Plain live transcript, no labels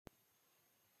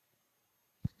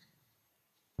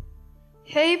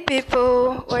Hey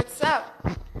people, what's up?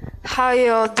 How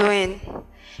you all doing?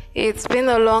 It's been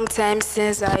a long time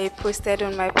since I posted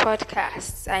on my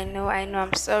podcast. I know,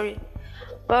 I'm sorry.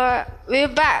 But we're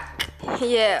back.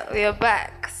 Yeah, we're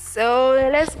back. So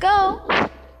let's go.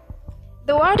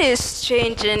 The world is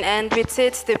changing and with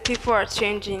it the people are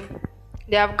changing.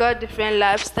 They have got different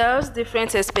lifestyles,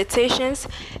 different expectations,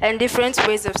 and different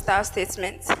ways of style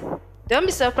statements. Don't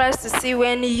be surprised to see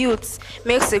when youths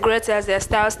make cigarettes as their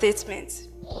style statement.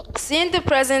 Seeing the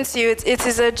present youth, it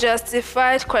is a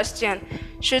justified question.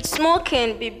 Should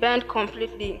smoking be banned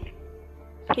completely?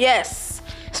 Yes,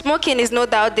 smoking is no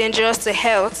doubt dangerous to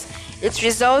health. It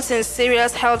results in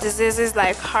serious health diseases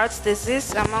like heart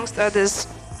disease, amongst others.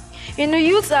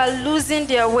 Youths are losing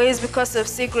their ways because of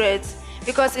cigarettes,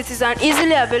 because it is an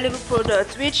easily available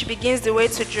product which begins the way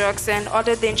to drugs and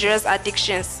other dangerous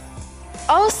addictions.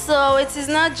 Also, it is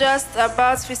not just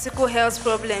about physical health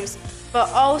problems, but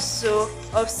also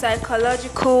of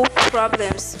psychological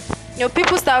problems.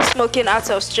 People start smoking out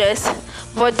of stress,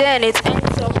 but then it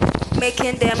ends up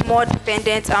making them more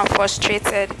dependent and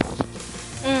frustrated.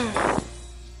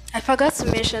 I forgot to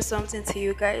mention something to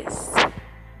you guys.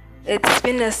 It's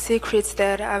been a secret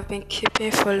that I've been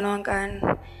keeping for long and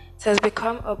it has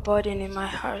become a burden in my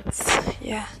heart.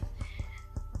 Yeah.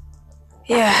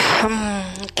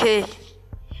 Okay.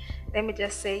 Let me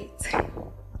just say it.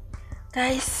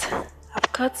 Guys, I've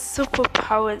got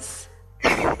superpowers.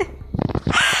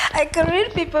 I can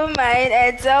read people's mind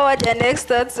and tell what their next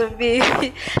thoughts will be.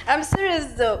 I'm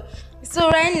serious though. So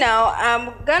right now,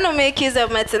 I'm gonna make use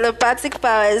of my telepathic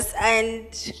powers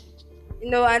and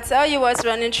tell you what's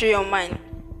running through your mind.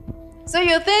 So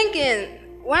you're thinking,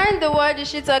 why in the world is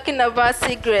she talking about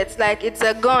cigarettes like it's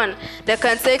a gun that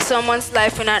can take someone's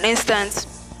life in an instant?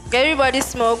 Everybody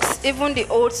smokes, even the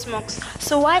old smokes.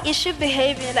 So why is she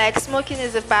behaving like smoking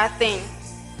is a bad thing?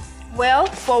 Well,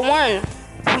 for one,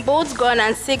 both gun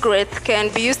and cigarette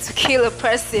can be used to kill a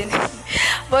person.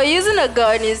 But using a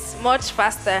gun is much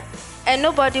faster. And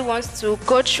nobody wants to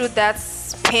go through that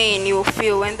pain you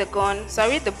feel when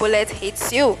the bullet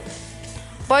hits you.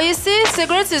 But you see,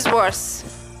 cigarettes is worse.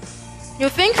 You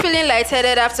think feeling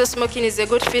lightheaded after smoking is a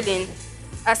good feeling,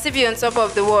 as if you're on top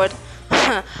of the world.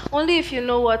 Only if you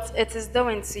know what it is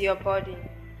doing to your body.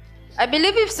 I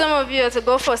believe if some of you are to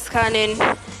go for scanning,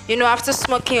 after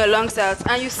smoking your lungs out,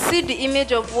 and you see the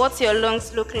image of what your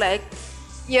lungs look like,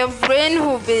 your brain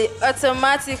will be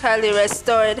automatically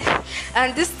restored,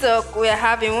 and this talk we are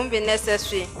having won't be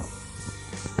necessary.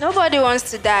 Nobody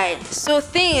wants to die, so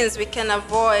things we can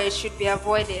avoid should be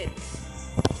avoided.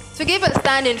 To give a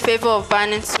stand in favor of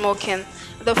banning smoking,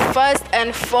 the first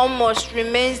and foremost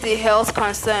remains the health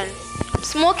concern.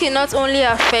 Smoking not only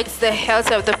affects the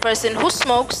health of the person who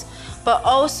smokes, but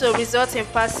also results in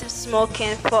passive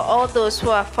smoking for all those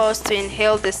who are forced to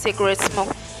inhale the cigarette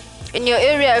smoke. In your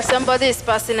area, if somebody is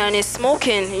passing and is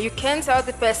smoking, you can't tell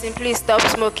the person, please stop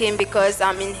smoking because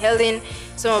I'm inhaling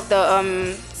some of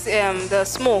the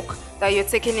smoke that you're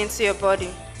taking into your body.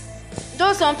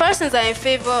 Though some persons are in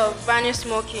favor of banning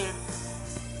smoking,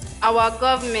 our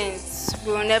government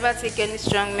will never take any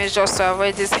strong measures to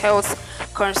avoid this health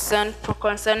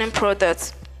concerning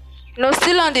products.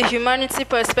 Still on the humanity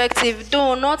perspective,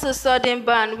 though not a sudden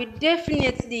ban, we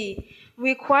definitely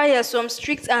require some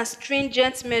strict and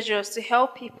stringent measures to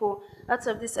help people out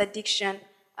of this addiction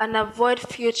and avoid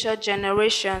future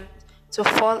generations to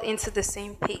fall into the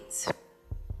same pit.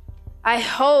 I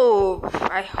hope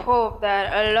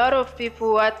that a lot of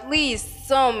people, at least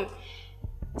some,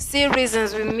 see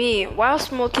reasons with me why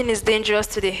smoking is dangerous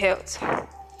to the health.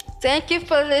 Thank you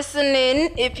for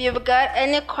listening. If you've got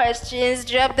any questions,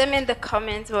 drop them in the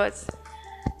comment box.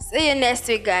 See you next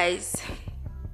week, guys.